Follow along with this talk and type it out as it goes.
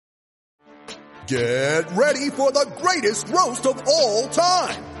Get ready for the greatest roast of all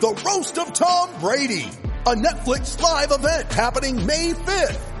time. The Roast of Tom Brady. A Netflix live event happening May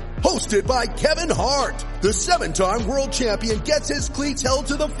 5th. Hosted by Kevin Hart. The 7-time world champion gets his cleats held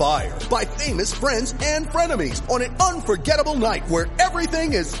to the fire by famous friends and frenemies on an unforgettable night where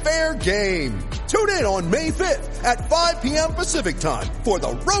everything is fair game. Tune in on May 5th at 5 p.m. Pacific time for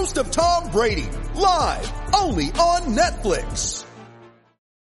the Roast of Tom Brady. Live only on Netflix.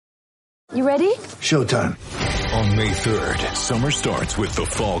 You ready? Showtime. On May 3rd, summer starts with The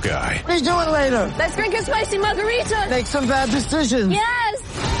Fall Guy. What are you doing later? Let's drink a spicy margarita. Make some bad decisions.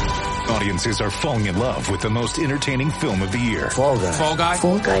 Yes. Audiences are falling in love with the most entertaining film of the year. Fall Guy. Fall Guy?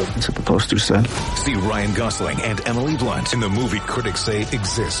 Fall Guy. That's what the poster said. See Ryan Gosling and Emily Blunt in the movie critics say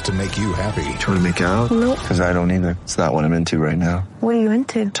exists to make you happy. Trying to make it out? Nope. Because I don't either. It's not what I'm into right now. What are you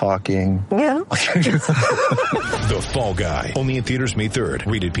into? Talking. Yeah. The Fall Guy. Only in theaters May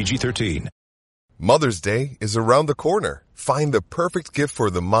 3rd. Rated PG-13. Mother's Day is around the corner. Find the perfect gift for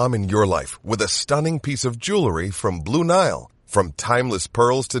the mom in your life with a stunning piece of jewelry from Blue Nile. From timeless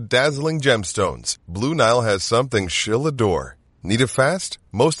pearls to dazzling gemstones, Blue Nile has something she'll adore. Need it fast?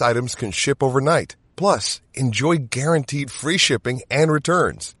 Most items can ship overnight. Plus, enjoy guaranteed free shipping and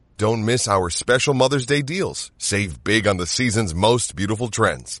returns. Don't miss our special Mother's Day deals. Save big on the season's most beautiful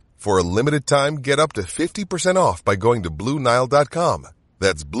trends. For a limited time, get up to 50% off by going to BlueNile.com.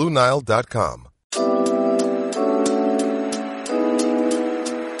 That's BlueNile.com.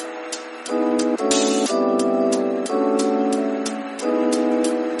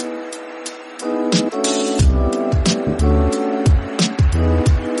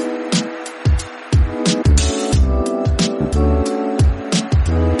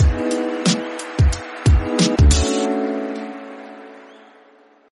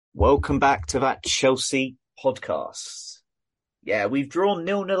 Welcome back to that Chelsea podcast. Yeah, we've drawn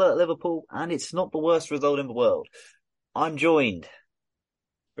 0-0 at Liverpool, and it's not the worst result in the world. I'm joined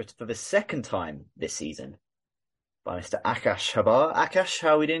for the second time this season by Mr. Akash Habar. Akash,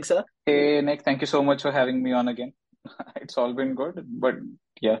 how are we doing, sir? Hey, Nick, thank you so much for having me on again. It's all been good, but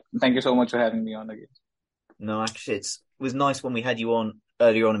yeah, thank you so much for having me on again. No, actually, it was nice when we had you on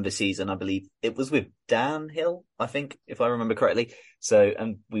earlier on in the season. I believe it was with Dan Hill, I think, if I remember correctly. So,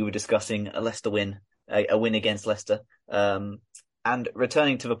 and we were discussing a Leicester win, a win against Leicester. And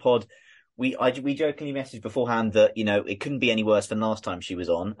returning to the pod, we jokingly messaged beforehand that, you know, it couldn't be any worse than last time she was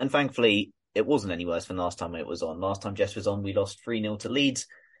on. And thankfully, it wasn't any worse than last time it was on. Last time Jess was on, we lost 3-0 to Leeds.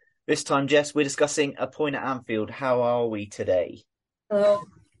 This time, Jess, we're discussing a point at Anfield. How are we today? Hello.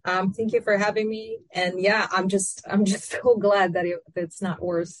 Thank you for having me. And yeah, I'm just so glad that it's not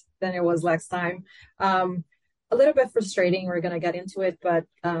worse than it was last time. A little bit frustrating. We're going to get into it, but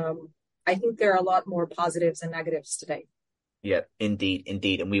I think there are a lot more positives and negatives today. Yeah, indeed.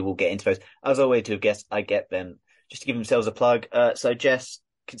 And we will get into those. As always, to guess, I get them just to give themselves a plug. So Jess,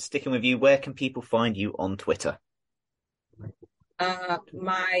 sticking with you, where can people find you on Twitter?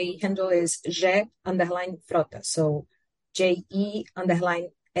 My handle is J_Frota. So JE_FROTA.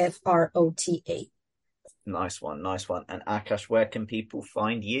 Nice one. And Akash, where can people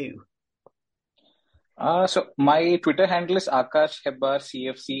find you? So my Twitter handle is Akash Hebbar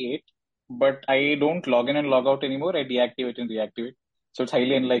CFC8, but I don't log in and log out anymore. I deactivate and reactivate. So it's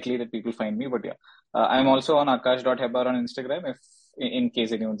highly unlikely that people find me, but yeah. I'm also on akash.hebbar on Instagram if in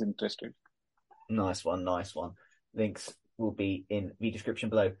case anyone's interested. Nice one. Links will be in the description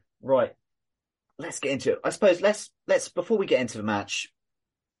below. Right. Let's get into it. I suppose let's before we get into the match,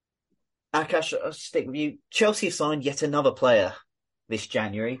 Akash, I'll stick with you. Chelsea have signed yet another player this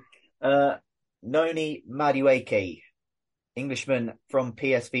January. Noni Madueke, Englishman from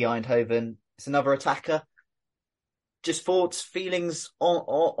PSV Eindhoven. It's another attacker. Just thoughts, feelings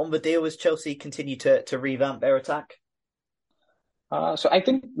on the deal as Chelsea continue to revamp their attack? So I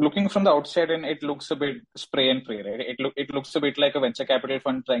think looking from the outside and it looks a bit spray and pray, right? It looks a bit like a venture capital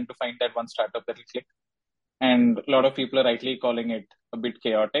fund trying to find that one startup that will click. And a lot of people are rightly calling it a bit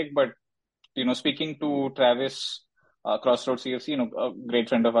chaotic. But, you know, speaking to Travis, Crossroads CFC, you know, a great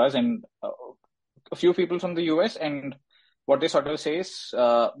friend of ours, and a few people from the US, and what they sort of say is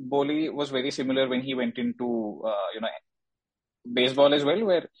Boli was very similar when he went into, baseball as well,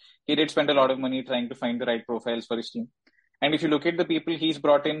 where he did spend a lot of money trying to find the right profiles for his team. And if you look at the people he's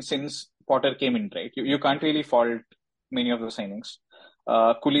brought in since Potter came in, right, you can't really fault many of the signings.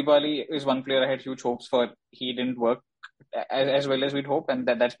 Koulibaly is one player I had huge hopes for. He didn't work as well as we'd hope, and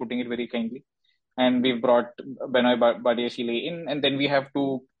that's putting it very kindly. And we've brought Benoit Badiashile in, and then we have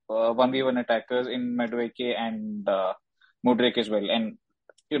two 1v1 attackers in Madueke and Mudryk as well. And,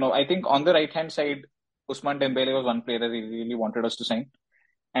 you know, I think on the right-hand side, Ousmane Dembele was one player that he really wanted us to sign.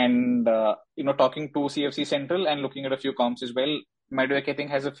 And, talking to CFC Central and looking at a few comps as well, Madueke, I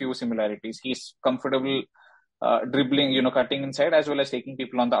think, has a few similarities. He's comfortable dribbling, cutting inside as well as taking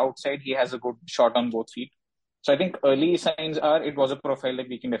people on the outside. He has a good shot on both feet. So I think early signs are it was a profile that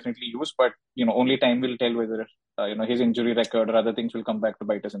we can definitely use, but, only time will tell whether, his injury record or other things will come back to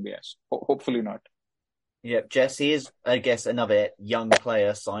bite us in the ass. Hopefully not. Yeah, Jesse is, I guess, another young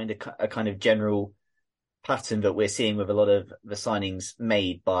player signed, a kind of general pattern that we're seeing with a lot of the signings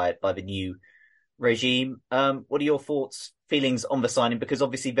made by the new regime. What are your feelings on the signing? Because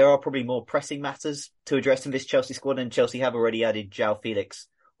obviously there are probably more pressing matters to address in this Chelsea squad, and Chelsea have already added João Felix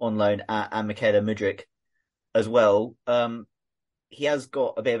on loan and Mykhailo Mudryk as well. He has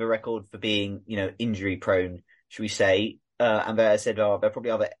got a bit of a record for being, injury prone, should we say? And there, as I said, there are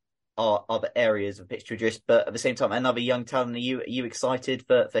probably other areas of pitch to address, but at the same time, another young talent. Are you excited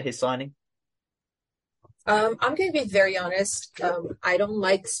for his signing? I'm going to be very honest. I don't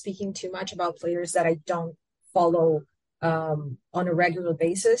like speaking too much about players that I don't follow on a regular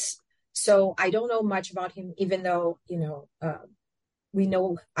basis. So I don't know much about him, even though,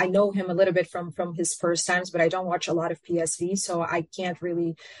 I know him a little bit from his first times, but I don't watch a lot of PSV, so I can't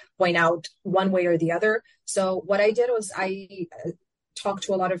really point out one way or the other. So what I did was I talked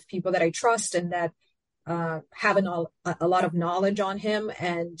to a lot of people that I trust and that have a lot of knowledge on him.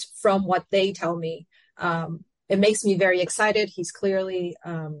 And from what they tell me, it makes me very excited. He's clearly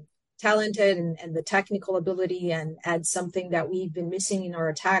talented and the technical ability and adds something that we've been missing in our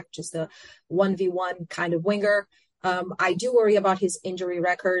attack, just a 1v1 kind of winger. I do worry about his injury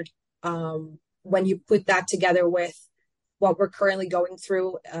record. When you put that together with what we're currently going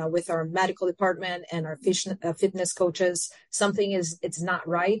through with our medical department and our fitness coaches, it's not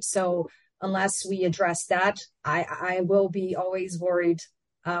right. So unless we address that, I will be always worried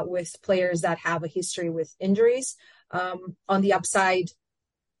with players that have a history with injuries. On the upside,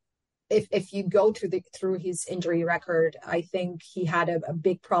 if you go through his injury record, I think he had a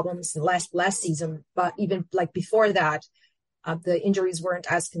big problems last season, but even like before that, the injuries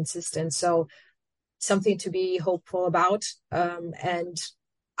weren't as consistent. So something to be hopeful about. And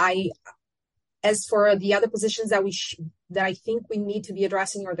as for the other positions that that I think we need to be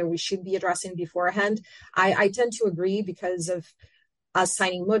addressing or that we should be addressing beforehand, I tend to agree because of us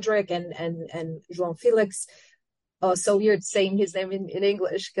signing Mudryk and João Felix. Oh, so weird saying his name in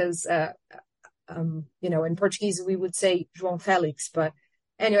English because, in Portuguese we would say João Felix. But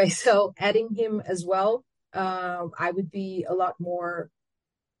anyway, so adding him as well, I would be a lot more.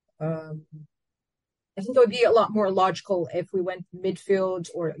 I think it would be a lot more logical if we went midfield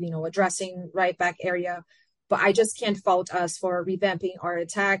or addressing right back area. But I just can't fault us for revamping our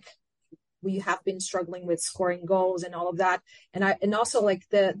attack. We have been struggling with scoring goals and all of that, and also like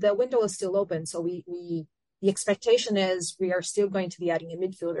the window is still open, so the expectation is we are still going to be adding a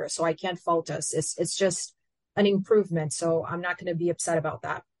midfielder, so I can't fault us. It's just an improvement, so I'm not going to be upset about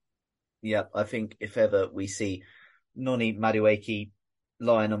that. Yeah, I think if ever we see Noni Madueke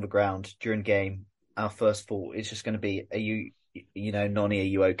lying on the ground during game, our first thought is just going to be, are you Noni, are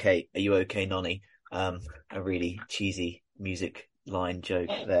you okay? Are you okay, Noni? A really cheesy music line joke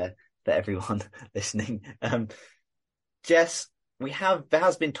there for everyone listening. Jess, there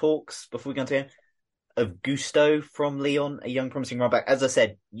has been talks before we go into it of Gusto from Lyon, a young promising right back. As I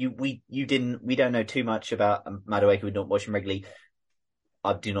said, we don't know too much about Madueke. We don't watch him regularly.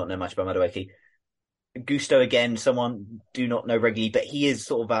 I do not know much about Madueke. Gusto, again, someone do not know regularly, but he is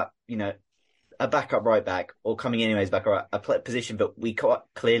sort of a backup right back, or coming in anyways, backup, a position that we quite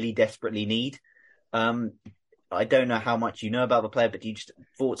clearly desperately need. I don't know how much you know about the player, but do you just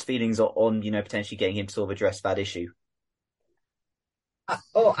thoughts, feelings on potentially getting him to sort of address that issue?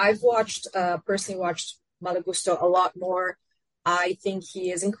 I've personally watched Malo Gusto a lot more. I think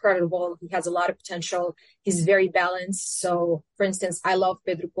he is incredible. He has a lot of potential. He's very balanced. So, for instance, I love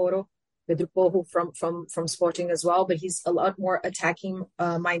Pedro Porro from Sporting as well, but he's a lot more attacking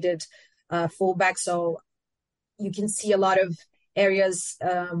minded fullback. So you can see a lot of areas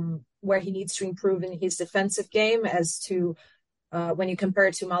where he needs to improve in his defensive game. As to when you compare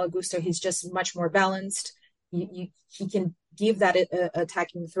it to Malo Gusto, he's just much more balanced. He can give that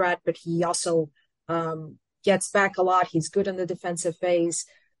attacking threat, but he also gets back a lot. He's good in the defensive phase.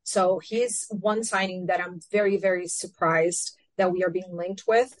 So he's one signing that I'm very, very surprised that we are being linked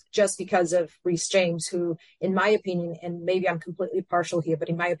with, just because of Reece James, who, in my opinion, and maybe I'm completely partial here, but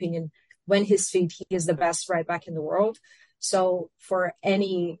in my opinion, when he's fit, he is the best right back in the world. So for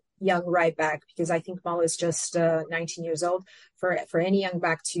any young right back, because I think Malo is just 19 years old, for any young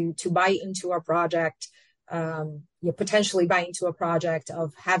back to buy into our project, potentially buy into a project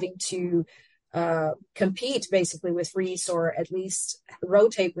of having to compete basically with Reece, or at least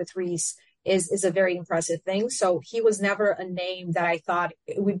rotate with Reece, is a very impressive thing. So he was never a name that I thought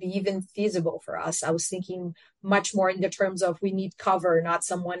it would be even feasible for us. I was thinking much more in the terms of we need cover, not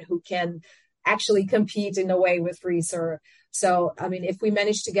someone who can actually compete in a way with Reece. So, I mean, if we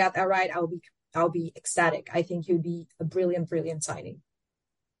manage to get that right, I'll be ecstatic. I think he would be a brilliant signing.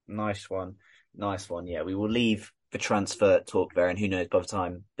 Nice one. Yeah, we will leave the transfer talk there, and who knows, by the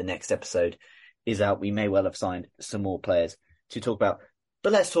time the next episode is out, we may well have signed some more players to talk about.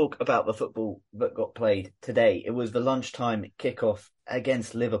 But let's talk about the football that got played today. It was the lunchtime kickoff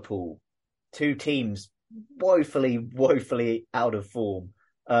against Liverpool. Two teams woefully out of form.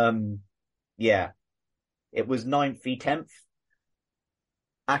 Yeah, it was 9th v 10th.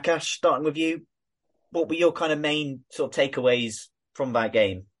 Akash, starting with you, what were your kind of main sort of takeaways from that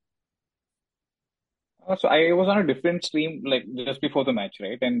game? So I was on a different stream like just before the match,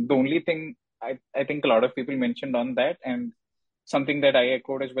 right? And the only thing I think a lot of people mentioned on that, and something that I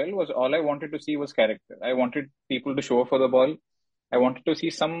echoed as well, was all I wanted to see was character. I wanted people to show up for the ball. I wanted to see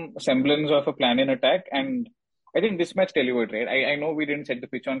some semblance of a plan in attack, and I think this match delivered, right? I know we didn't set the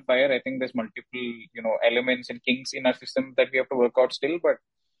pitch on fire. I think there's multiple, elements and kinks in our system that we have to work out still, but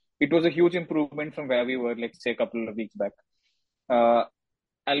it was a huge improvement from where we were, let's say, a couple of weeks back.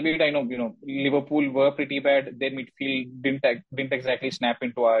 Albeit I know, Liverpool were pretty bad. Their midfield didn't exactly snap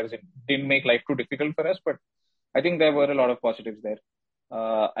into ours. It didn't make life too difficult for us, but I think there were a lot of positives there.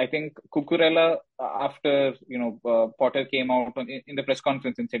 I think Cucurella, after, Potter came out in the press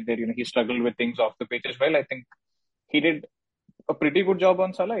conference and said that, he struggled with things off the pitch as well. I think he did a pretty good job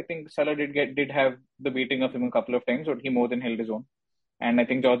on Salah. I think Salah did have the beating of him a couple of times, but he more than held his own. And I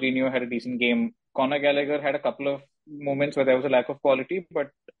think Jorginho had a decent game. Conor Gallagher had a couple of moments where there was a lack of quality, but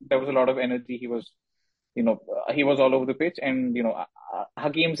there was a lot of energy. He was all over the pitch. And,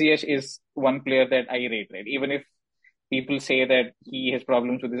 Hakim Ziyech is one player that I rate, right? Even if people say that he has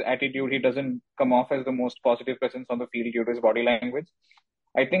problems with his attitude, he doesn't come off as the most positive presence on the field due to his body language.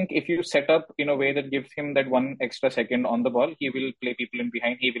 I think if you set up in a way that gives him that one extra second on the ball, he will play people in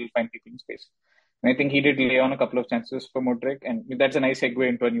behind. He will find people in space. And I think he did lay on a couple of chances for Mudryk, and that's a nice segue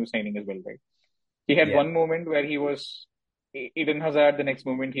into a new signing as well, right? He had one moment where he was Eden Hazard. The next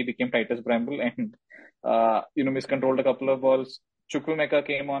moment he became Titus Bramble and, miscontrolled a couple of balls. Chukwuemeka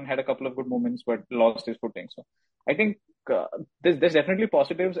came on, had a couple of good moments, but lost his footing. So I think there's definitely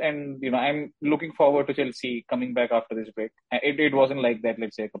positives, and, I'm looking forward to Chelsea coming back after this break. It wasn't like that,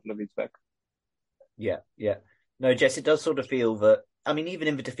 let's say, a couple of weeks back. Yeah. No, Jess, it does sort of feel that, I mean, even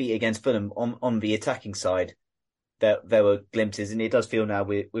in the defeat against Fulham on the attacking side, there were glimpses, and it does feel now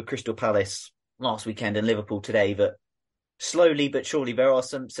with Crystal Palace last weekend and Liverpool today that slowly but surely there are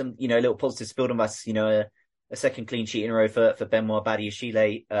some little positives built on us. A second clean sheet in a row for Benoit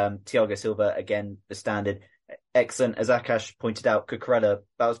Badiashile, Thiago Silva again the standard, excellent, as Akash pointed out. Cucurella,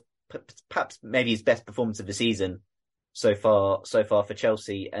 that was perhaps maybe his best performance of the season so far for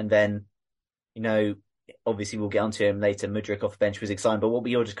Chelsea. And then obviously we'll get onto him later. Mudryk off the bench was exciting, but what were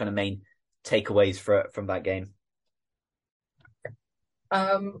your just kind of main takeaways from that game?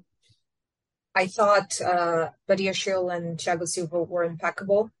 I thought Badiashile and Thiago Silva were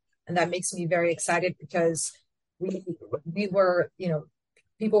impeccable, and that makes me very excited because we were,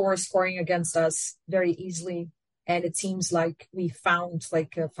 people were scoring against us very easily, and it seems like we found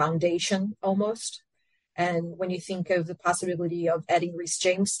like a foundation almost. And when you think of the possibility of adding Reece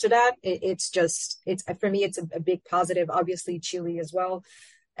James to that, it's for me, it's a big positive. Obviously, Chile as well.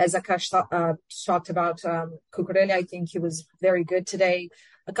 As Akash talked about Cucurella, I think he was very good today.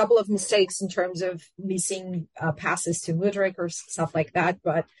 A couple of mistakes in terms of missing passes to Mudryk or stuff like that,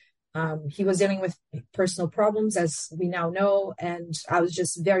 but he was dealing with personal problems, as we now know, and I was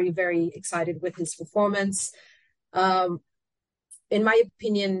just very, very excited with his performance. In my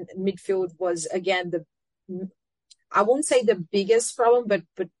opinion, midfield was, again, I won't say the biggest problem,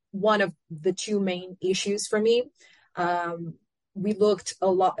 but one of the two main issues for me. We looked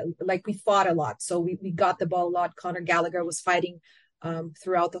a lot, like we fought a lot. So we got the ball a lot. Conor Gallagher was fighting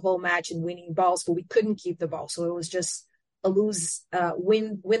throughout the whole match and winning balls, but we couldn't keep the ball. So it was just a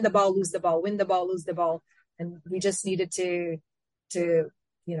win the ball, lose the ball, win the ball, lose the ball. And we just needed to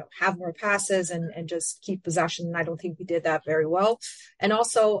have more passes and just keep possession. And I don't think we did that very well. And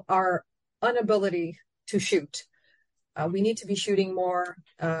also our inability to shoot. We need to be shooting more.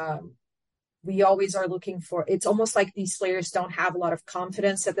 We always are looking for, it's almost like these players don't have a lot of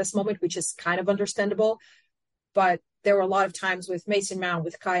confidence at this moment, which is kind of understandable. But there were a lot of times with Mason Mount,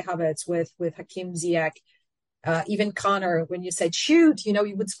 with Kai Havertz, with Hakim Ziyech, even Connor, when you said shoot,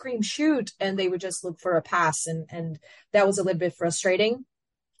 you would scream shoot, and they would just look for a pass. And that was a little bit frustrating.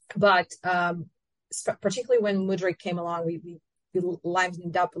 But particularly when Mudryk came along, we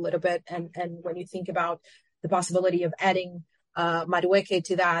livened up a little bit. And when you think about the possibility of adding Madueke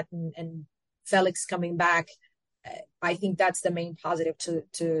to that and Felix coming back, I think that's the main positive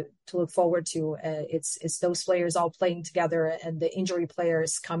to look forward to. It's those players all playing together and the injury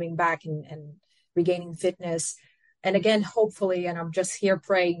players coming back and regaining fitness. And again, hopefully, and I'm just here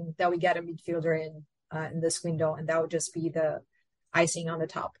praying that we get a midfielder in this window, and that would just be the icing on the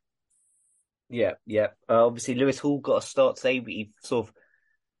top. Yeah. Obviously, Lewis Hall got a start today. He sort of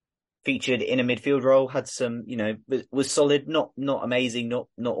featured in a midfield role, had some, was solid, not amazing, not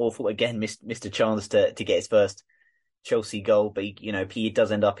awful. Again, missed a chance to get his first Chelsea goal, but he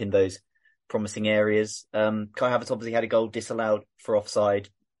does end up in those promising areas. Kai Havertz obviously had a goal disallowed for offside.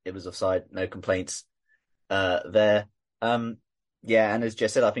 It was offside, no complaints there. And as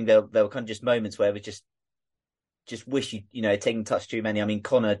Jess said, I think there were kind of just moments where we just wish taking touch too many. I mean,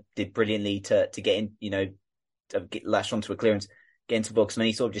 Connor did brilliantly to get in, get lashed onto a clearance, get into the box, and then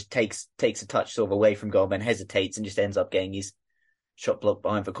he sort of just takes a touch sort of away from goal, then hesitates and just ends up getting his shot blocked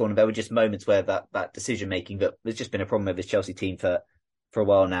behind the corner. There were just moments where that decision making that there's just been a problem with this Chelsea team for a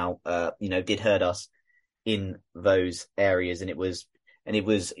while now. Did hurt us in those areas, and it was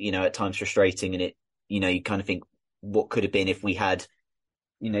at times frustrating, and you kind of think what could have been if we had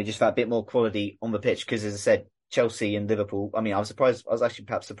just that bit more quality on the pitch. Because as I said, Chelsea and Liverpool, I mean, I was actually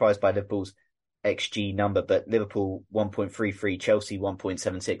perhaps surprised by Liverpool's XG number, but Liverpool 1.33, Chelsea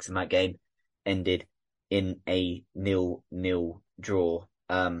 1.76, and that game ended in a 0-0 draw.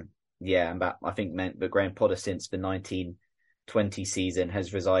 And that I think meant that Graham Potter since the 1920 season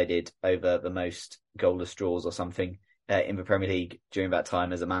has resided over the most goalless draws or something in the Premier League during that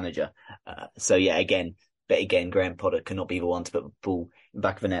time as a manager. Again, Graham Potter cannot be the one to put the ball in the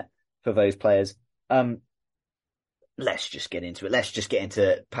back of the net for those players. Let's just get into it. Let's just get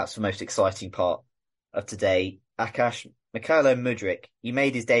into perhaps the most exciting part of today. Akash, Mykhailo Mudryk, he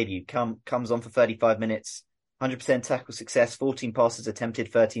made his debut, comes on for 35 minutes, 100% tackle success, 14 passes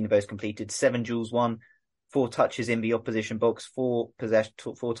attempted, 13 of those completed, 7 duels won, 4 touches in the opposition box, 4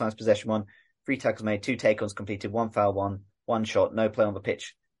 times possession won, 3 tackles made, 2 take-ons completed, 1 foul won, 1 shot, no play on the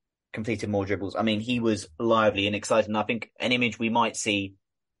pitch, completed more dribbles. I mean, he was lively and exciting. I think an image we might see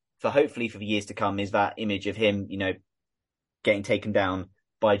hopefully for the years to come is that image of him, getting taken down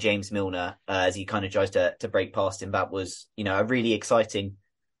by James Milner as he kind of tries to break past him. That was, a really exciting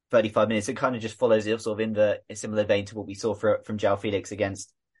 35 minutes. It kind of just follows it sort of in a similar vein to what we saw from João Felix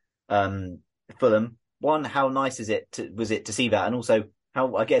against Fulham. One, how nice was it to see that? And also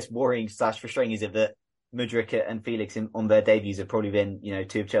how, I guess, worrying / frustrating is it that Mudryk and Felix on their debuts have probably been,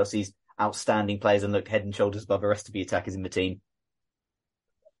 2 of Chelsea's outstanding players and look head and shoulders above the rest of the attackers in the team.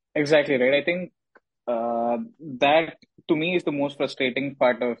 Exactly right. I think that to me is the most frustrating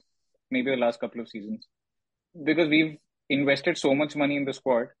part of maybe the last couple of seasons, because we've invested so much money in the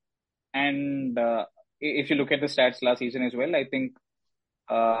squad, and if you look at the stats last season as well, I think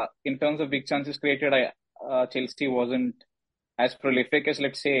in terms of big chances created, Chelsea wasn't as prolific as,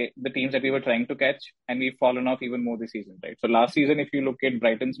 let's say, the teams that we were trying to catch, and we've fallen off even more this season, right? So last season, if you look at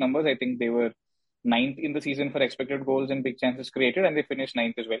Brighton's numbers, I think they were 9th in the season for expected goals and big chances created, and they finished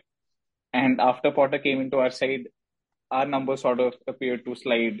 9th as well. And after Potter came into our side, our numbers sort of appeared to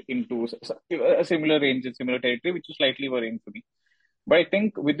slide into a similar range and similar territory, which is slightly worrying for me. But I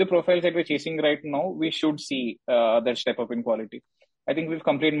think with the profiles that we're chasing right now, we should see that step up in quality. I think we've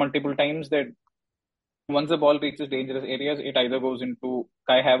complained multiple times that once the ball reaches dangerous areas, it either goes into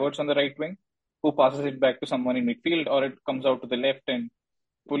Kai Havertz on the right wing, who passes it back to someone in midfield, or it comes out to the left, and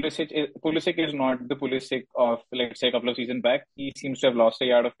Pulisic is not the Pulisic of, let's say, a couple of seasons back. He seems to have lost a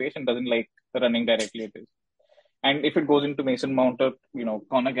yard of pace and doesn't like running directly at this. And if it goes into Mason Mount or,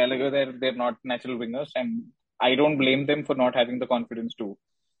 Conor Gallagher, they're not natural wingers, and I don't blame them for not having the confidence to,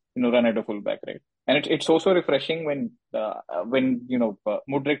 run at a fullback, right? And it's also refreshing when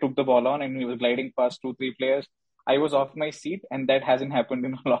Mudryk took the ball on and he was gliding past 2-3 players. I was off my seat, and that hasn't happened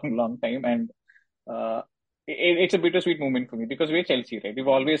in a long, long time. And it's a bittersweet moment for me, because we're Chelsea, right? We've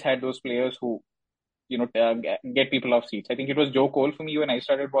always had those players who, get people off seats. I think it was Joe Cole for me when I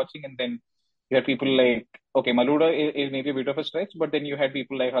started watching, and then you had people like, okay, Malouda is maybe a bit of a stretch, but then you had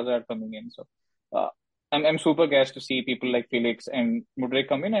people like Hazard coming in. So I'm super gassed to see people like Felix and Mudryk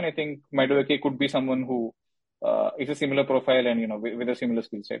come in, and I think Madueke could be someone who is a similar profile and, with a similar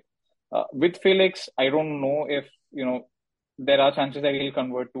skill set. With Felix, I don't know if, there are chances that he'll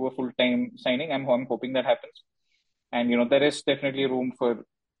convert to a full-time signing. I'm hoping that happens. And, there is definitely room for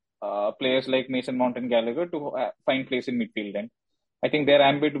players like Mason Mount and Gallagher to find place in midfield. And I think their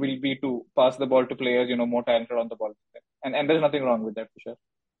ambit will be to pass the ball to players, more talented on the ball. And there's nothing wrong with that for sure.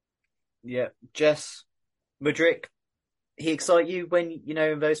 Yeah. Jess, Mudryk, he excite you when,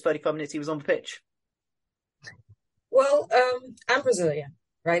 in those 35 minutes he was on the pitch? Well, I'm Brazilian,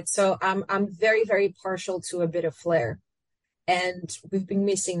 right? So I'm very, very partial to a bit of flair. And we've been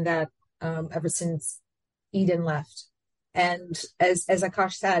missing that ever since Eden left. And as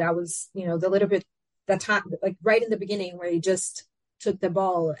Akash said, I was, the little bit that time, like right in the beginning where he just took the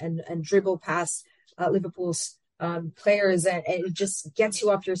ball and dribbled past Liverpool's players, and it just gets you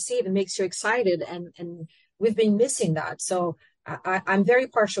off your seat and makes you excited. And we've been missing that. So I'm very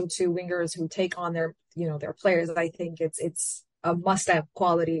partial to wingers who take on their players. I think it's a must-have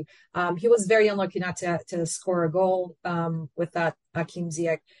quality. He was very unlucky not to score a goal with that Hakim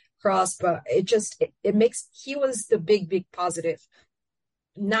Ziyech cross, but it makes, he was the big positive,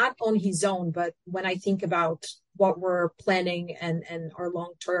 not on his own, but when I think about what we're planning and our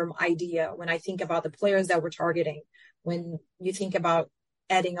long-term idea, when I think about the players that we're targeting, when you think about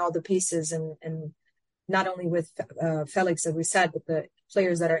adding all the pieces and not only with Felix, as we said, but the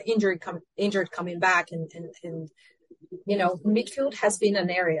players that are injured coming back and midfield has been an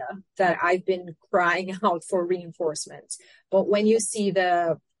area that I've been crying out for reinforcements. But when you see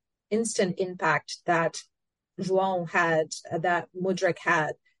the instant impact that João had, that Mudryk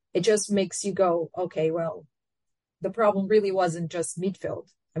had, it just makes you go, okay, well, the problem really wasn't just midfield.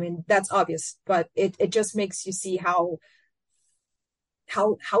 I mean, that's obvious, but it just makes you see how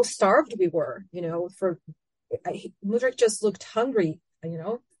starved we were, Mudryk just looked hungry,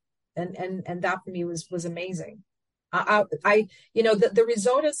 and that for me was amazing. The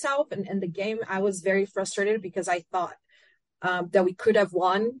result itself and the game, I was very frustrated because I thought that we could have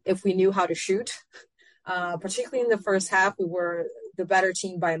won if we knew how to shoot. Particularly in the first half, we were the better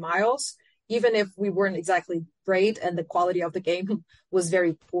team by miles, even if we weren't exactly great and the quality of the game was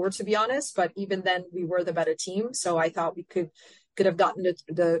very poor, to be honest. But even then, we were the better team. So I thought we could have gotten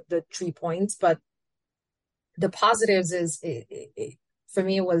the 3 points. But the positives is, for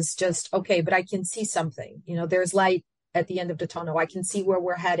me, it was just, okay, but I can see something. There's light at the end of the tunnel. I can see where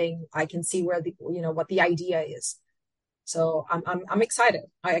we're heading. I can see where what the idea is. So I'm excited.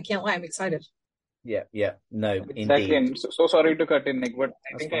 I can't lie. I'm excited. Yeah. No, exactly. indeed. And so sorry to cut in, Nick, but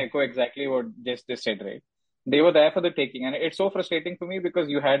I think I echo exactly what just said, right? They were there for the taking, and it's so frustrating for me because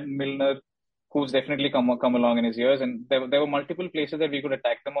you had Milner, who's definitely come along in his years, and there were multiple places that we could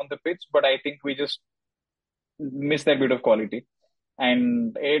attack them on the pitch, but I think we just missed that bit of quality.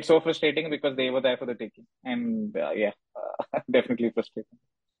 And it's so frustrating because they were there for the taking. And definitely frustrating.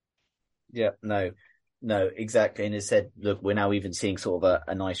 Yeah, no, exactly. And as said, look, we're now even seeing sort of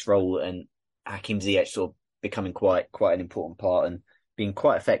a nice role, and Hakim Ziyech sort of becoming quite an important part and being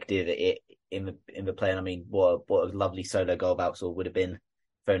quite effective in the play. And I mean, what a lovely solo goal Valsor would have been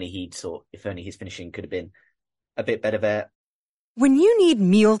if only his finishing could have been a bit better there. When you need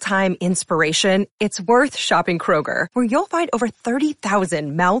mealtime inspiration, it's worth shopping Kroger, where you'll find over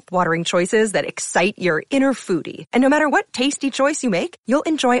 30,000 mouth-watering choices that excite your inner foodie. And no matter what tasty choice you make, you'll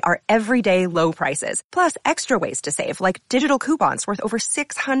enjoy our everyday low prices, plus extra ways to save, like digital coupons worth over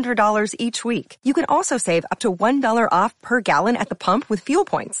 $600 each week. You can also save up to $1 off per gallon at the pump with fuel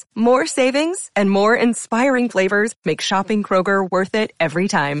points. More savings and more inspiring flavors make shopping Kroger worth it every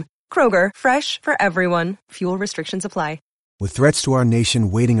time. Kroger, fresh for everyone. Fuel restrictions apply. With threats to our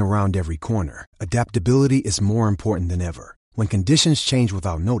nation waiting around every corner, adaptability is more important than ever. When conditions change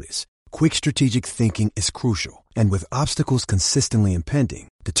without notice, quick strategic thinking is crucial. And with obstacles consistently impending,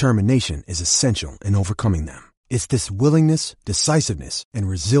 determination is essential in overcoming them. It's this willingness, decisiveness, and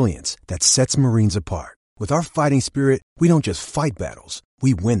resilience that sets Marines apart. With our fighting spirit, we don't just fight battles,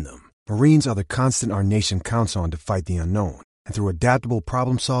 we win them. Marines are the constant our nation counts on to fight the unknown. And through adaptable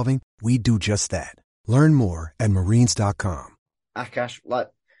problem solving, we do just that. Learn more at marines.com. Akash, like,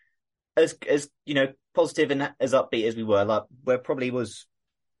 as positive and as upbeat as we were, like, there probably was,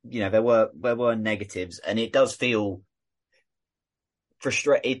 there were negatives, and it does feel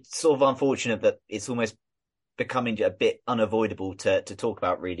frustrating. It's sort of unfortunate that it's almost becoming a bit unavoidable to talk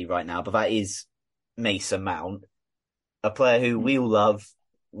about really right now, but that is Mason Mount, a player who we all love,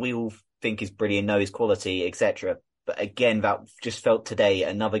 we all think is brilliant, know his quality, etc. But again, that just felt today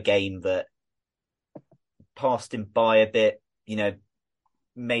another game that passed him by a bit,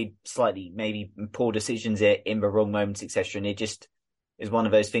 made slightly maybe poor decisions in the wrong moments, etc. And it just is one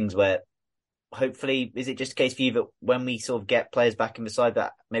of those things where hopefully, is it just a case for you that when we sort of get players back in the side,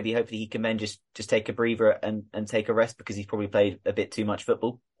 that maybe hopefully he can then just take a breather and take a rest because he's probably played a bit too much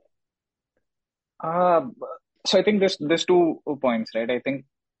football? So I think there's 2 points, right? I think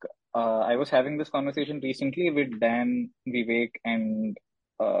I was having this conversation recently with Dan, Vivek, and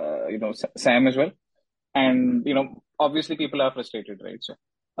Sam as well. And, obviously people are frustrated, right? So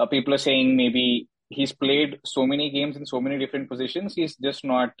People are saying maybe he's played so many games in so many different positions, he's just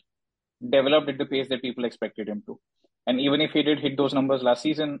not developed at the pace that people expected him to. And even if he did hit those numbers last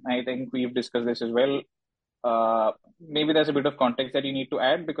season, I think we've discussed this as well. Maybe there's a bit of context that you need to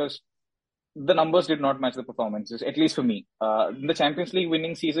add because the numbers did not match the performances, at least for me. In the Champions League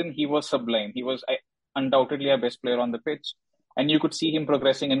winning season, he was sublime. He was undoubtedly our best player on the pitch. And you could see him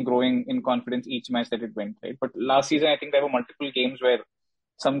progressing and growing in confidence each match that it went, right? But last season, I think there were multiple games where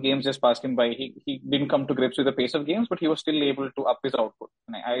some games just passed him by. He didn't come to grips with the pace of games, but he was still able to up his output.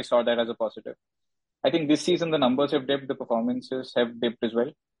 And I saw that as a positive. I think this season, the numbers have dipped, the performances have dipped as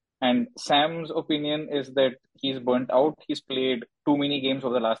well. And Sam's opinion is that he's burnt out. He's played too many games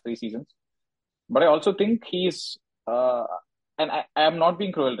over the last 3 seasons. But I also think he's, and I am not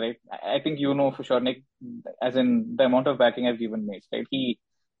being cruel, right? I think you know for sure, Nick, as in the amount of backing I've given Mace, right?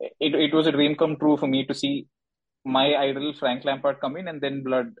 It was a dream come true for me to see my idol Frank Lampard come in and then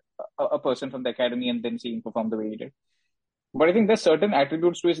blood a person from the academy and then see him perform the way he did. But I think there's certain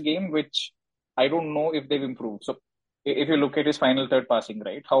attributes to his game which I don't know if they've improved. So if you look at his final third passing,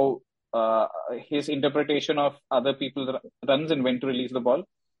 right, how his interpretation of other people's runs and when to release the ball,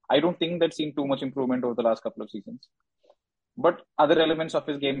 I don't think that's seen too much improvement over the last couple of seasons. But other elements of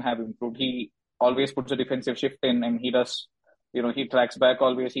his game have improved. He always puts a defensive shift in and he does, he tracks back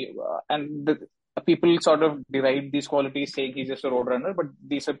always. People sort of deride these qualities saying he's just a road runner, but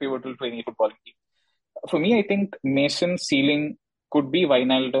these are pivotal to any footballing team. For me, I think Mason's ceiling could be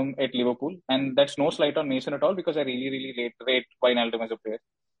Wijnaldum at Liverpool. And that's no slight on Mason at all because I really, really rate Wijnaldum as a player.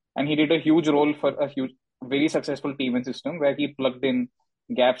 And he did a huge role for a very successful team and system where he plugged in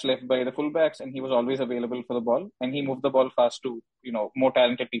gaps left by the fullbacks and he was always available for the ball. And he moved the ball fast to, more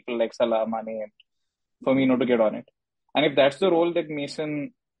talented people like Salah, Mane, and Firmino to get on it. And if that's the role that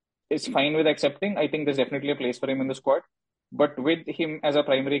Mason is fine with accepting, I think there's definitely a place for him in the squad. But with him as a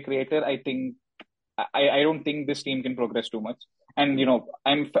primary creator, I don't think this team can progress too much. And,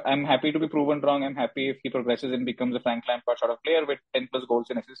 I'm happy to be proven wrong. I'm happy if he progresses and becomes a Frank Lampard sort of player with 10 plus goals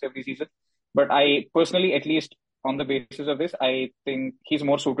and assists every season. But I personally, at least on the basis of this, I think he's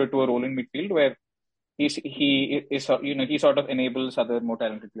more suited to a role in midfield where he sort of enables other more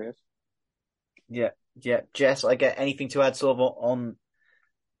talented players. Yeah. Jess, I get anything to add sort of on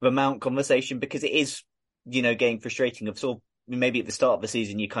the Mount conversation, because it is, getting frustrating of sort of maybe at the start of the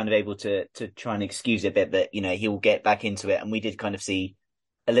season, you're kind of able to try and excuse it a bit that, he'll get back into it. And we did kind of see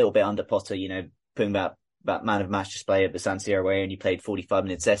a little bit under Potter, putting that man of match display at the San Siro way, and he played 45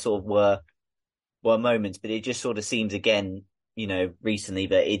 minutes. There sort of were moments, but it just sort of seems again, recently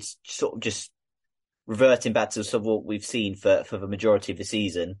that it's sort of just reverting back to sort of what we've seen for the majority of the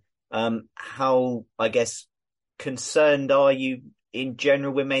season. How, I guess, concerned are you in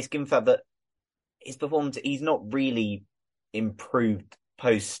general with Mace, given the fact that his performance, he's not really improved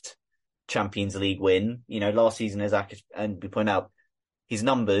post Champions League win. Last season, as and we point out, his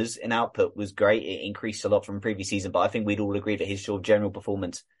numbers and output was great. It increased a lot from the previous season, but I think we'd all agree that his sort of general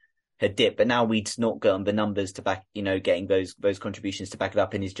performance had dipped. But now we'd not gotten the numbers to back, getting those contributions to back it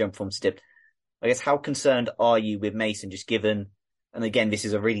up, and his general performance dipped. I guess, how concerned are you with Mason, just given, and again, this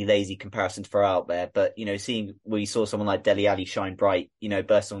is a really lazy comparison to throw out there, but, seeing where you saw someone like Dele Alli shine bright,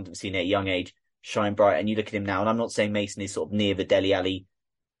 burst onto the scene at a young age, shine bright, and you look at him now, and I'm not saying Mason is sort of near the Dele Alli,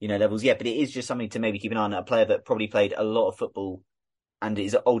 levels yet, but it is just something to maybe keep an eye on, a player that probably played a lot of football, and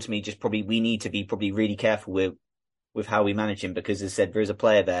is ultimately just probably, we need to be probably really careful with how we manage him, because as I said, there is a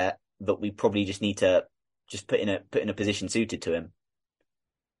player there that we probably just need to just put in a position suited to him.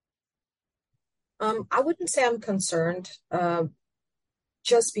 I wouldn't say I'm concerned,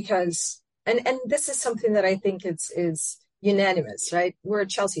 just because, and this is something that I think is unanimous, right? We're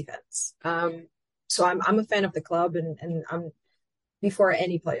Chelsea fans. So I'm a fan of the club and I'm before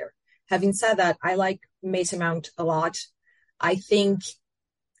any player. Having said that, I like Mason Mount a lot. I think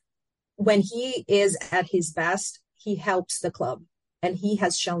when he is at his best, he helps the club, and he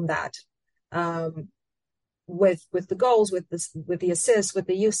has shown that with the goals, with the assists, with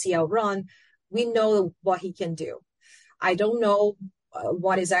the UCL run. We know what he can do. I don't know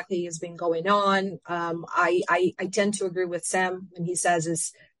what exactly has been going on. I tend to agree with Sam when he says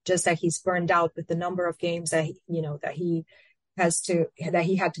it's just that he's burned out with the number of games that he had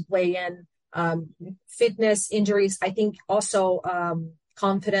to play in. Fitness, injuries. I think also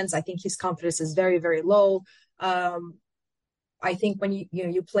confidence. I think his confidence is very, very low. I think when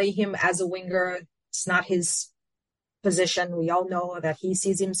you play him as a winger, it's not his position. We all know that he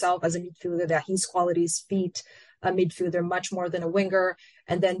sees himself as a midfielder, that his qualities, feet, a midfielder much more than a winger.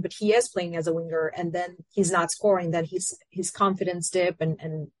 But he is playing as a winger, and then he's not scoring. Then his confidence dip,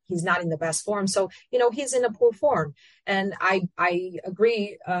 and he's not in the best form. So, he's in a poor form. And I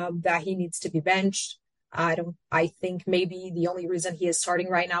agree that he needs to be benched. I think maybe the only reason he is starting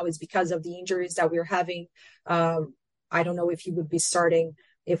right now is because of the injuries that we're having. I don't know if he would be starting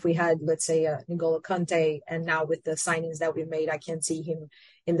if we had, let's say, N'Golo Kante, and now with the signings that we've made, I can't see him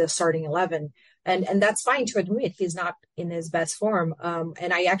in the starting 11. And that's fine to admit he's not in his best form.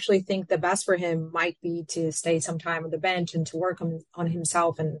 And I actually think the best for him might be to stay some time on the bench and to work on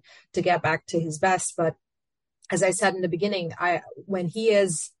himself and to get back to his best. But as I said in the beginning, when he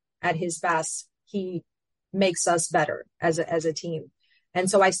is at his best, he makes us better as a team. And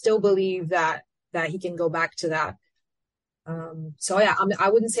so I still believe that he can go back to that. I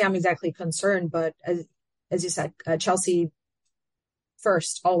wouldn't say I'm exactly concerned, but as you said, Chelsea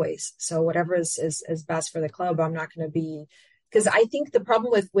first always. So whatever is best for the club, I'm not going to be, because I think the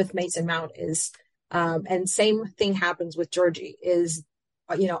problem with Mason Mount is, and same thing happens with Georgie, is,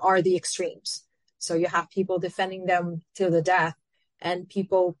 are the extremes. So you have people defending them to the death and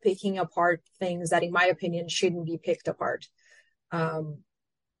people picking apart things that, in my opinion, shouldn't be picked apart. And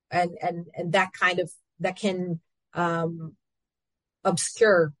that can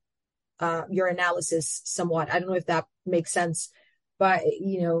obscure your analysis somewhat. I don't know if that makes sense, but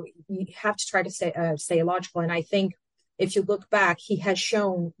you have to try to stay logical. And I think if you look back, he has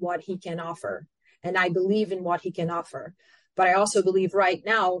shown what he can offer, and I believe in what he can offer. But I also believe right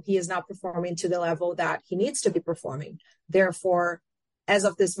now he is not performing to the level that he needs to be performing. Therefore, as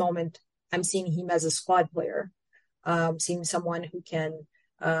of this moment, I'm seeing him as a squad player, seeing someone who can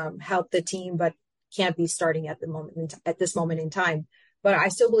help the team, but can't be starting at this moment in time. But I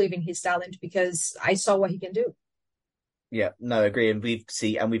still believe in his talent because I saw what he can do. Yeah, no, I agree. And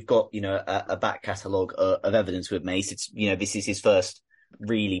we've got, a back catalogue of evidence with Mace. It's, this is his first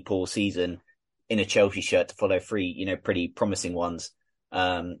really poor season in a Chelsea shirt to follow three, pretty promising ones.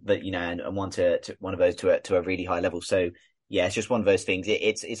 And one of those to a really high level. So yeah, it's just one of those things.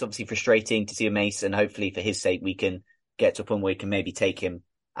 It's obviously frustrating to see a Mace, and hopefully for his sake, we can get to a point where we can maybe take him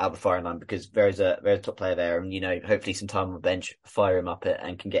out of the firing line, because there's a top player there, and hopefully some time on the bench, fire him up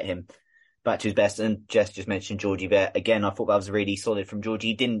and can get him back to his best. And Jess just mentioned Georgie there again. I thought that was really solid from Georgie.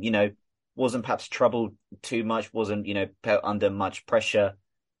 He didn't, wasn't perhaps troubled too much, wasn't put under much pressure,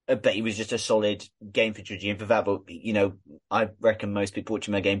 but he was just a solid game for Georgie. And for that, I reckon most people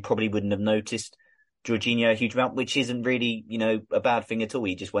watching the game probably wouldn't have noticed Jorginho a huge amount, which isn't really a bad thing at all.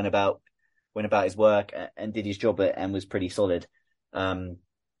 He just went about his work and did his job and was pretty solid. I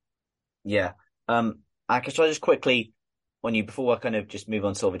can try just quickly on you before I kind of just move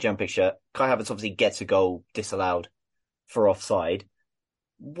on to sort of a jump picture. Kai Havertz obviously gets a goal disallowed for offside.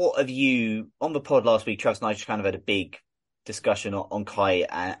 What have you, on the pod last week, Travis and I just kind of had a big discussion on Kai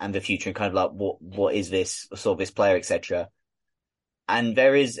and the future, and kind of like what is this sort of this player, etc. And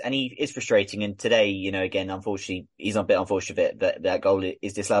he is frustrating. And today, again, unfortunately, he's a bit unfortunate that goal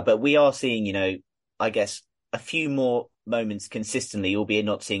is disallowed. But we are seeing, I guess, a few more moments consistently, albeit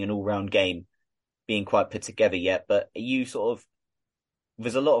not seeing an all-round game being quite put together yet. But are you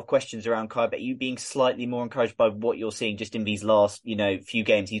there's a lot of questions around Kai, but are you being slightly more encouraged by what you're seeing just in these last, few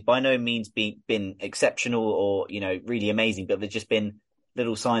games? He's by no means been exceptional or, really amazing, but there's just been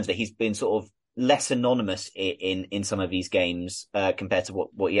little signs that he's been sort of less anonymous in some of these games compared to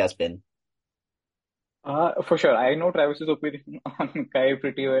what he has been. For sure. I know Travis's opinion on Kai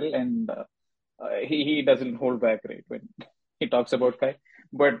pretty well, and he doesn't hold back, right, when he talks about Kai.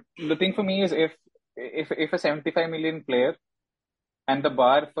 But the thing for me is if a 75 million player and the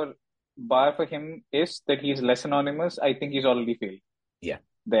bar for him is that he's less anonymous, I think he's already failed. Yeah.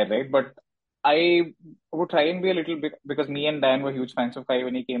 There, right? But I would try and be a little bit, because me and Dan were huge fans of Kai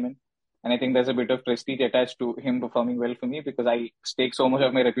when he came in. And I think there's a bit of prestige attached to him performing well for me, because I stake so much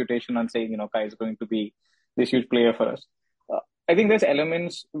of my reputation on saying, Kai is going to be this huge player for us. I think there's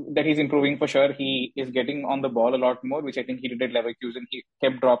elements that he's improving for sure. He is getting on the ball a lot more, which I think he did at Leverkusen. He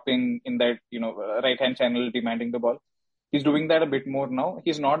kept dropping in that, right-hand channel, demanding the ball. He's doing that a bit more now.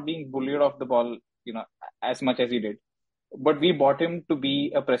 He's not being bullied off the ball, as much as he did. But we bought him to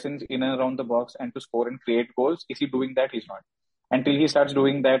be a presence in and around the box and to score and create goals. Is he doing that? He's not. Until he starts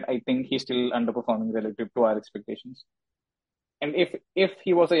doing that, I think he's still underperforming relative to our expectations. And if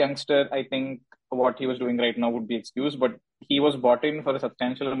he was a youngster, I think what he was doing right now would be excused. But he was bought in for a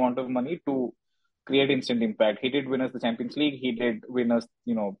substantial amount of money to create instant impact. He did win us the Champions League. He did win us,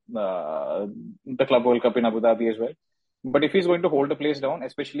 the Club World Cup in Abu Dhabi as well. But if he's going to hold the place down,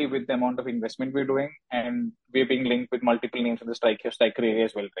 especially with the amount of investment we're doing, and we're being linked with multiple names in the striker area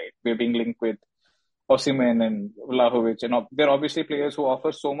as well, right? We're being linked with Osimhen and Vlahovic. They're obviously players who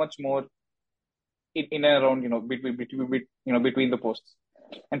offer so much more in and around, between the posts.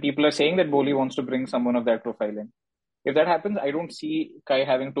 And people are saying that Boli wants to bring someone of that profile in. If that happens, I don't see Kai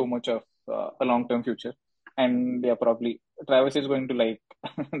having too much of a long-term future. And yeah, probably Travis is going to like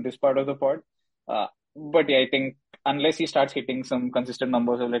this part of the pod. But yeah, I think unless he starts hitting some consistent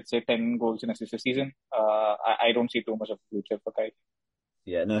numbers of, let's say, 10 goals in a season, I don't see too much of a future for Kai.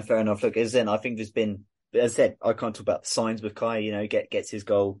 Yeah, no, fair enough. Look, as I think there's been, as I said, I can't talk about the signs with Kai, gets his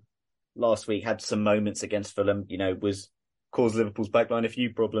goal last week, had some moments against Fulham, was caused Liverpool's backline a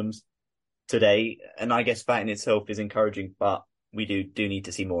few problems today. And I guess that in itself is encouraging, but we do need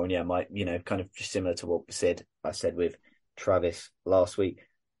to see more. And yeah, kind of just similar to what I said with Travis last week.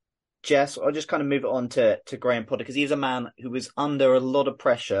 Jess, I'll just kind of move it on to Graham Potter, because he's a man who was under a lot of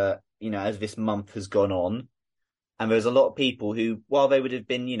pressure, as this month has gone on. And there's a lot of people who, while they would have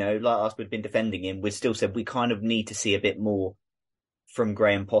been, like us, would have been defending him, we still said we kind of need to see a bit more from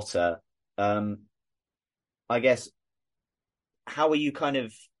Graham Potter. I guess, how are you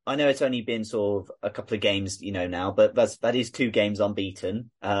I know it's only been sort of a couple of games, now, but that is 2 games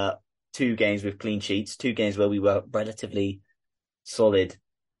unbeaten, 2 games with clean sheets, 2 games where we were relatively solid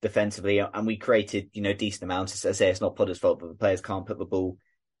defensively, and we created, decent amounts. As I say, it's not Potter's fault, but the players can't put the ball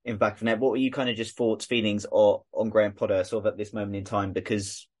in the back of the net. What were you kind of just feelings on Graham Potter sort of at this moment in time?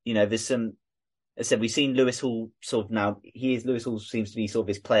 Because, there's some, as I said, we've seen Lewis Hall sort of now, Lewis Hall seems to be sort of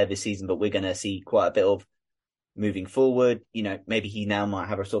his player this season, but we're going to see quite a bit of moving forward. Maybe he now might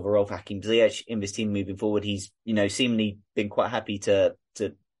have a sort of a role for Hakim Ziyech in this team moving forward. He's, seemingly been quite happy to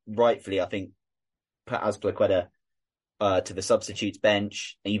rightfully, I think, put Azpilicueta to the substitutes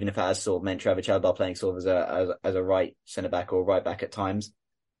bench, even if it has sort of meant Trevor Chalobah playing sort of as a right centre-back or right back at times.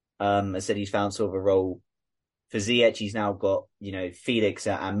 I said he's found sort of a role for Ziyech. He's now got, Felix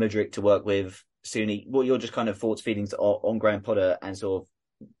and Mudryk to work with soon. What are your just kind of thoughts, feelings on Graham Potter and sort of,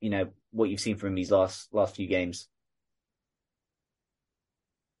 what you've seen from him these last few games?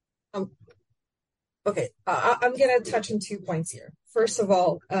 Okay, I'm going to touch on 2 points here. First of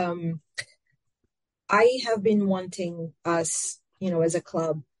all, I have been wanting us, as a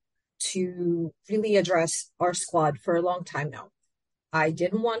club, to really address our squad for a long time now. I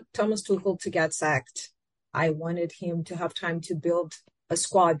didn't want Thomas Tuchel to get sacked. I wanted him to have time to build a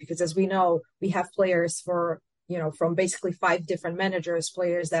squad, because as we know, we have players for, from basically 5 different managers,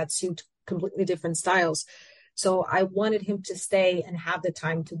 players that suit completely different styles. So I wanted him to stay and have the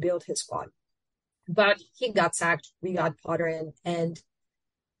time to build his squad. But he got sacked. We got Potter in, and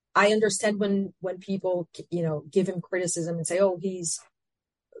I understand when people, give him criticism and say, oh, he's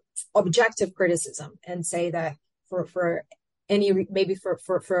objective criticism, and say that for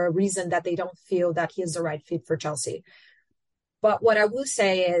a reason that they don't feel that he is the right fit for Chelsea. But what I will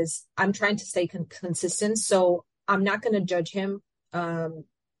say is I'm trying to stay consistent. So I'm not going to judge him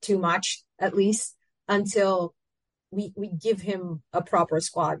too much, at least until we give him a proper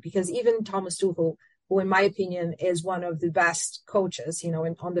squad. Because even Thomas Tuchel, who in my opinion is one of the best coaches,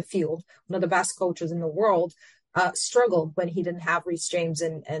 on the field, one of the best coaches in the world, struggled when he didn't have Reece James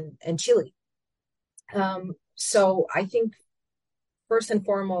and Chile. So I think first and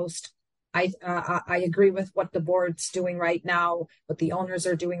foremost, I agree with what the board's doing right now, what the owners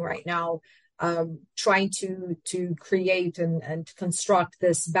are doing right now, trying to create and construct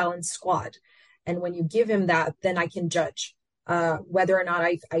this balanced squad. And when you give him that, then I can judge whether or not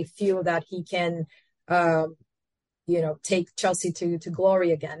I feel that he can, take Chelsea to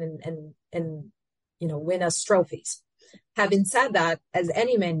glory again and win us trophies. Having said that, as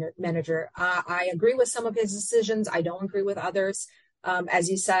any manager, I agree with some of his decisions. I don't agree with others. As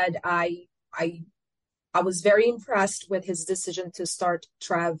you said, I was very impressed with his decision to start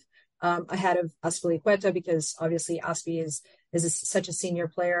Trev ahead of Azpilicueta, because obviously Aspi is such a senior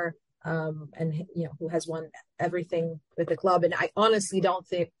player, and who has won everything with the club. And I honestly don't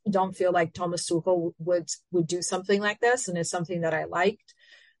feel like Thomas Tuchel would do something like this, and it's something that I liked.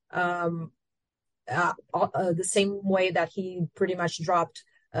 The same way that he pretty much dropped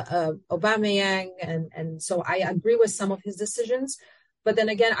Aubameyang, and so I agree with some of his decisions. But then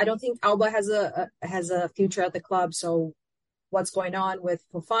again, I don't think Alba has a future at the club. So what's going on with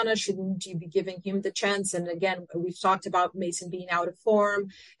Fofana? Shouldn't you be giving him the chance? And again, we've talked about Mason being out of form,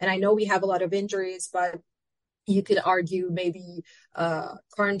 and I know we have a lot of injuries, but you could argue maybe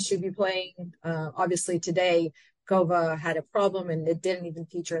Karn should be playing. Obviously today, Kova had a problem and it didn't even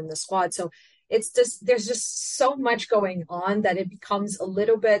feature in the squad. So there's just so much going on that it becomes a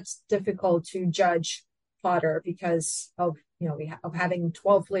little bit difficult to judge Potter because of of having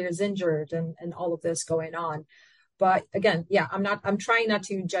 12 players injured and all of this going on. But again, yeah, I'm trying not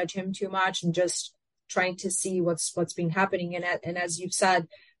to judge him too much and just trying to see what's been happening. And as you've said,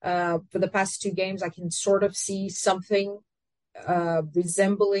 for the past 2 games, I can sort of see something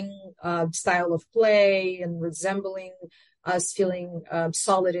resembling style of play and resembling us feeling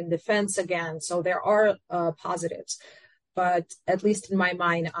solid in defense again. So there are positives, but at least in my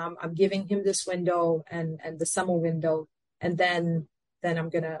mind, I'm giving him this window and the summer window, and then I'm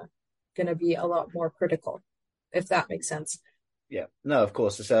gonna be a lot more critical, if that makes sense. Yeah, no, of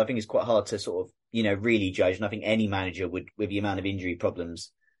course. So I think it's quite hard to sort of, really judge. And I think any manager would, with the amount of injury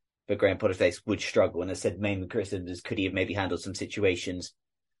problems that Graham Potter faced, would struggle. And as I said, mainly criticism is, could he have maybe handled some situations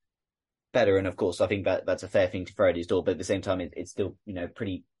better? And of course, I think that's a fair thing to throw at his door. But at the same time, it's still,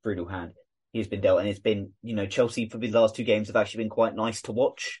 pretty brutal hand he's been dealt. And it's been, Chelsea for the last 2 games have actually been quite nice to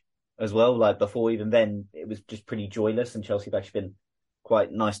watch as well. Like before, even then, it was just pretty joyless. And Chelsea have actually been quite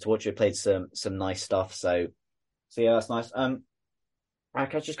nice to watch. They played some nice stuff. So yeah, that's nice.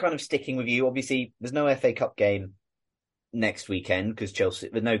 Akash, just kind of sticking with you. Obviously, there's no FA Cup game next weekend because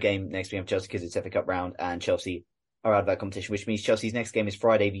there's no game next weekend for Chelsea because it's FA Cup round and Chelsea are out of that competition, which means Chelsea's next game is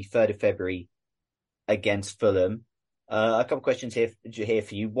Friday, the 3rd of February against Fulham. A couple of questions here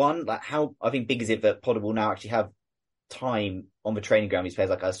for you. One, like how I think big is it that Potter will now actually have time on the training ground? These players,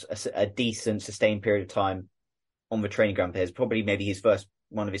 like a decent, sustained period of time on the training ground. Players, probably maybe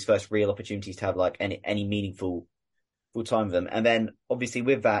one of his first real opportunities to have like any meaningful full time with them. And then obviously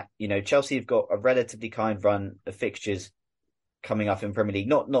with that, Chelsea have got a relatively kind run of fixtures coming up in Premier League.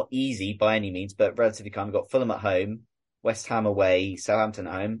 Not easy by any means, but relatively kind. We've got Fulham at home, West Ham away, Southampton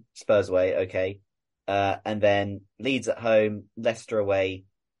at home, Spurs away, okay. And then Leeds at home, Leicester away,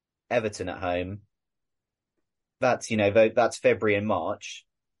 Everton at home. That's, that's February and March.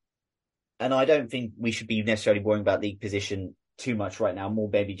 And I don't think we should be necessarily worrying about league position too much right now. More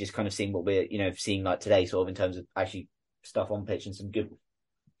maybe just kind of seeing what we're, seeing like today, sort of in terms of actually stuff on pitch and some good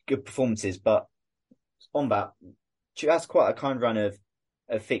performances. But on that, that's quite a kind run of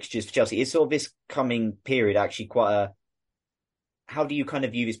fixtures for Chelsea. Is sort of this coming period actually how do you kind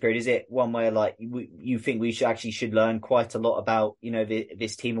of view this period? Is it one where like you think we should learn quite a lot about,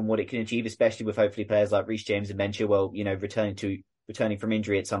 this team and what it can achieve, especially with hopefully players like Reece James and Ben Chilwell, returning from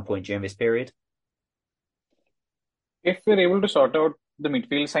injury at some point during this period? If we're able to sort out the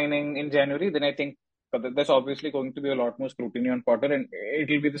midfield signing in January, then I think there's obviously going to be a lot more scrutiny on Potter, and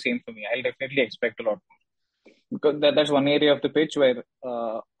it'll be the same for me. I'll definitely expect a lot more. Because that's one area of the pitch where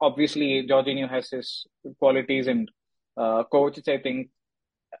obviously Jorginho has his qualities, and Kovacic, I think,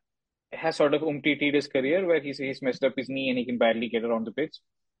 has sort of umtitied his career where he's messed up his knee and he can barely get around the pitch.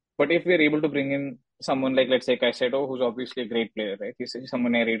 But if we're able to bring in someone like, let's say, Caicedo, who's obviously a great player, right? He's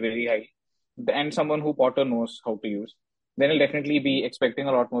someone I rate really high, and someone who Potter knows how to use, then I'll definitely be expecting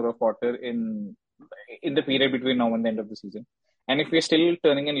a lot more of Potter in the period between now and the end of the season. And if we're still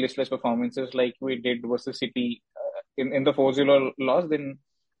turning in listless performances like we did versus City in the 4-0 loss, then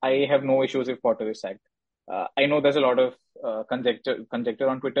I have no issues if Potter is sacked. I know there's a lot of conjecture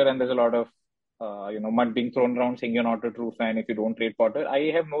on Twitter, and there's a lot of mud being thrown around saying you're not a true fan if you don't rate Potter.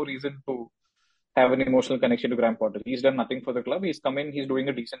 I have no reason to have an emotional connection to Graham Potter. He's done nothing for the club. He's come in, he's doing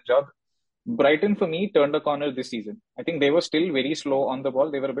a decent job. Brighton, for me, turned a corner this season. I think they were still very slow on the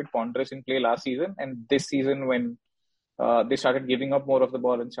ball. They were a bit ponderous in play last season. And this season, when they started giving up more of the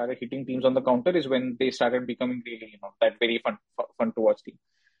ball and started hitting teams on the counter, is when they started becoming really, that very fun to watch team.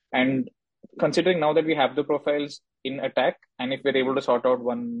 And considering now that we have the profiles in attack, and if we're able to sort out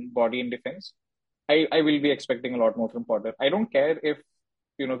one body in defense, I will be expecting a lot more from Potter. I don't care if,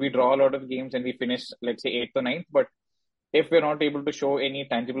 we draw a lot of games and we finish, let's say, 8th or 9th, but if we're not able to show any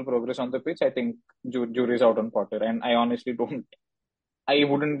tangible progress on the pitch, I think jury's out on Potter. And I honestly I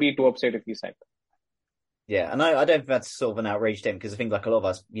wouldn't be too upset if he's sacked. Yeah, and I don't think that's sort of an outrage to him, because I think like a lot of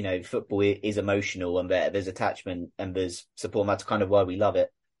us, football is emotional, and there's attachment and there's support, and that's kind of why we love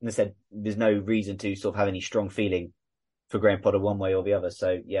it. And I said, there's no reason to sort of have any strong feeling for Graham Potter one way or the other.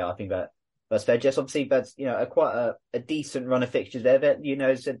 So yeah, I think that's fair. Jess, obviously that's, quite a decent run of fixtures there. That,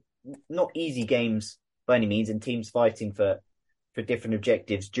 it's not easy games by any means, and teams fighting for different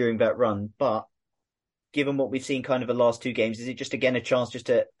objectives during that run. But given what we've seen kind of the last 2 games, is it just again a chance just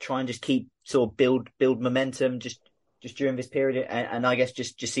to try and just keep sort of build momentum just during this period, and I guess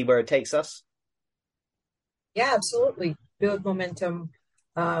just see where it takes us? Yeah, absolutely. Build momentum.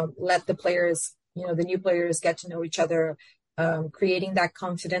 Let the players, the new players get to know each other, creating that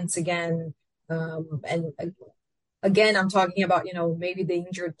confidence again. And again, I'm talking about, maybe the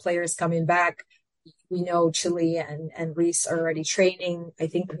injured players coming back. We know Chile and Reece are already training. I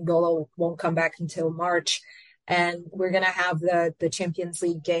think N'Golo won't come back until March. And we're going to have the Champions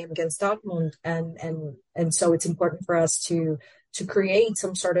League game against Dortmund. And so it's important for us to create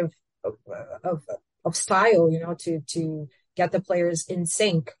some sort of style, to get the players in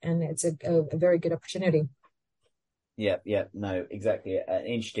sync. And it's a very good opportunity. Yeah, no, exactly. An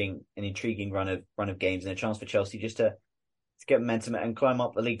intriguing run of games and a chance for Chelsea just to get momentum and climb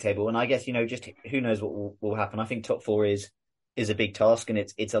up the league table. And I guess, just who knows what will happen. I think top four is a big task and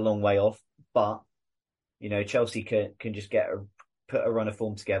it's a long way off. But, Chelsea can just put a run of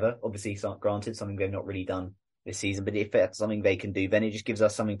form together. Obviously, granted, something they've not really done this season. But if that's something they can do, then it just gives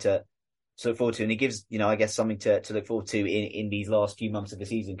us something to look forward to. And it gives, I guess, something to look forward to in these last few months of the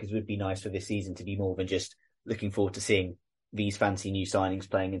season, because it would be nice for this season to be more than just looking forward to seeing these fancy new signings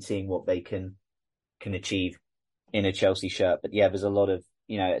playing and seeing what they can achieve in a Chelsea shirt. But yeah, there's a lot of,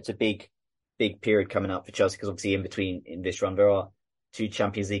 it's a big period coming up for Chelsea, because obviously in this run, there are 2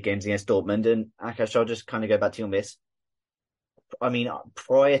 Champions League games against Dortmund. And Akash, I'll just kind of go back to you on this. I mean,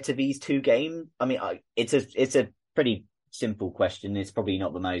 prior to these 2 games, it's a pretty simple question. It's probably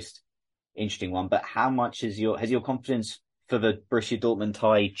not the most interesting one, but how much has your confidence for the Borussia Dortmund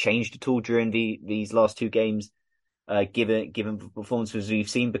tie changed at all during these last 2 games, given the performances we've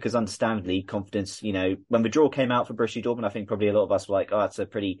seen? Because understandably, confidence, when the draw came out for Borussia Dortmund, I think probably a lot of us were like, oh, it's a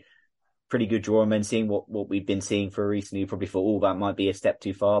pretty good draw. And then seeing what we've been seeing for recently, probably for that might be a step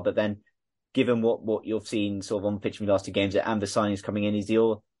too far. But then given what you've seen sort of on the pitch in the last 2 games and the signings coming in,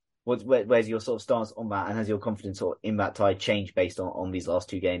 where's your sort of stance on that? And has your confidence in that tie changed based on these last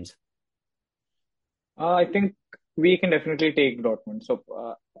 2 games? I think we can definitely take Dortmund. So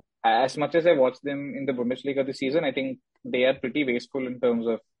as much as I watched them in the Bundesliga this season, I think they are pretty wasteful in terms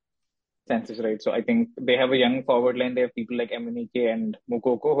of chances, right? So I think they have a young forward line. They have people like Emenike and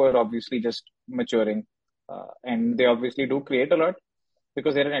Moukoko who are obviously just maturing. And they obviously do create a lot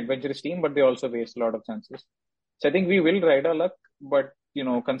because they're an adventurous team, but they also waste a lot of chances. So I think we will ride our luck, but,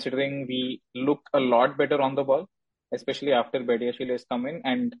 considering we look a lot better on the ball, especially after Badiashile has come in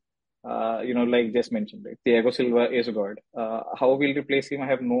and, like just mentioned, right? Thiago Silva is God. How we'll replace him, I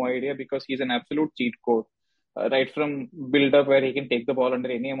have no idea, because he's an absolute cheat code. Right from build up where he can take the ball under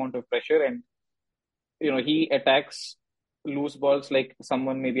any amount of pressure, and he attacks loose balls like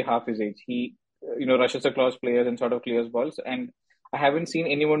someone maybe half his age. He rushes across players and sort of clears balls, and I haven't seen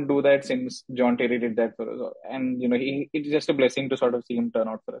anyone do that since John Terry did that for us. And it's just a blessing to sort of see him turn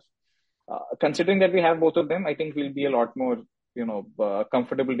out for us. Considering that we have both of them, I think we'll be a lot more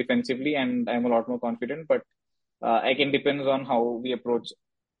comfortable defensively, and I'm a lot more confident. But again, depends on how we approach.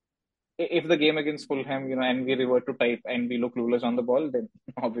 If the game against Fulham, and we revert to type and we look clueless on the ball, then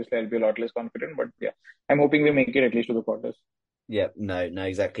obviously I'll be a lot less confident. But yeah, I'm hoping we make it at least to the quarters. Yeah, no,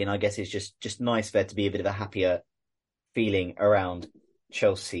 exactly. And I guess it's just nice there to be a bit of a happier feeling around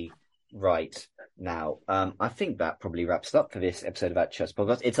Chelsea right now. I think that probably wraps it up for this episode of At Chelsea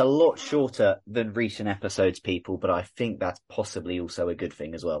Podcast. It's a lot shorter than recent episodes, people, but I think that's possibly also a good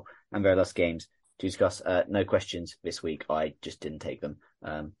thing as well. And there are less games to discuss. No questions this week. I just didn't take them.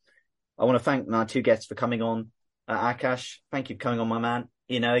 I want to thank my 2 guests for coming on. Akash, thank you for coming on, my man.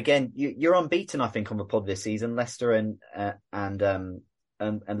 Again, you're unbeaten, I think, on the pod this season, Leicester and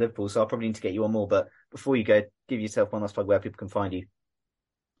Liverpool. So I'll probably need to get you on more. But before you go, give yourself one last plug where people can find you.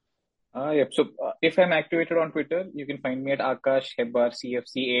 So if I'm activated on Twitter, you can find me at Akash Hebbar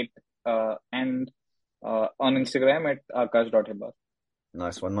CFC8 and on Instagram at akash.hebbar.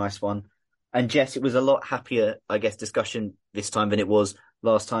 Nice one. And Jess, it was a lot happier, I guess, discussion this time than it was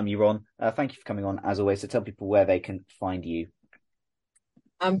last time you were on. Thank you for coming on, as always. So tell people where they can find you.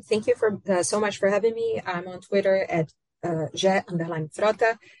 Thank you for so much for having me. I'm on Twitter at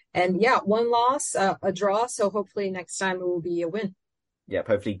 @J_Frota. And yeah, 1 loss, a draw. So hopefully next time it will be a win. Yeah,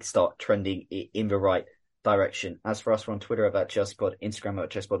 hopefully start trending in the right direction. As for us, we're on Twitter about ChelseaPod, Instagram at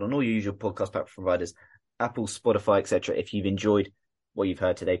ChelseaPod, on all your usual podcast platform providers, Apple, Spotify, etc. If you've enjoyed what you've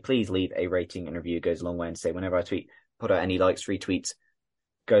heard today, please leave a rating and review. It goes a long way. And say whenever I tweet, put out any likes, retweets,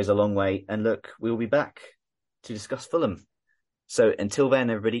 goes a long way. And look, we'll be back to discuss Fulham. So until then,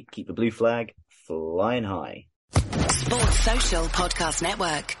 everybody, keep the blue flag flying high. Sports Social Podcast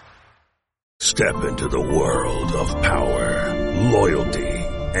Network. Step into the world of power, loyalty,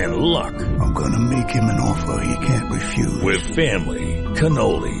 and luck. I'm gonna make him an offer he can't refuse. With family,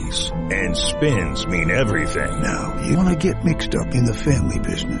 cannolis, and spins mean everything. Now, you wanna get mixed up in the family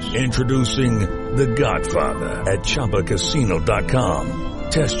business. Introducing The Godfather at ChumbaCasino.com.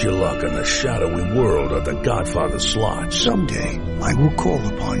 Test your luck in the shadowy world of The Godfather slot. Someday, I will call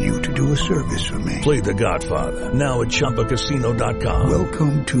upon you to do a service for me. Play The Godfather, now at ChumbaCasino.com.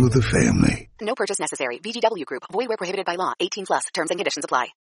 Welcome to the family. No purchase necessary. VGW Group. Void where prohibited by law. 18+. Terms and conditions apply.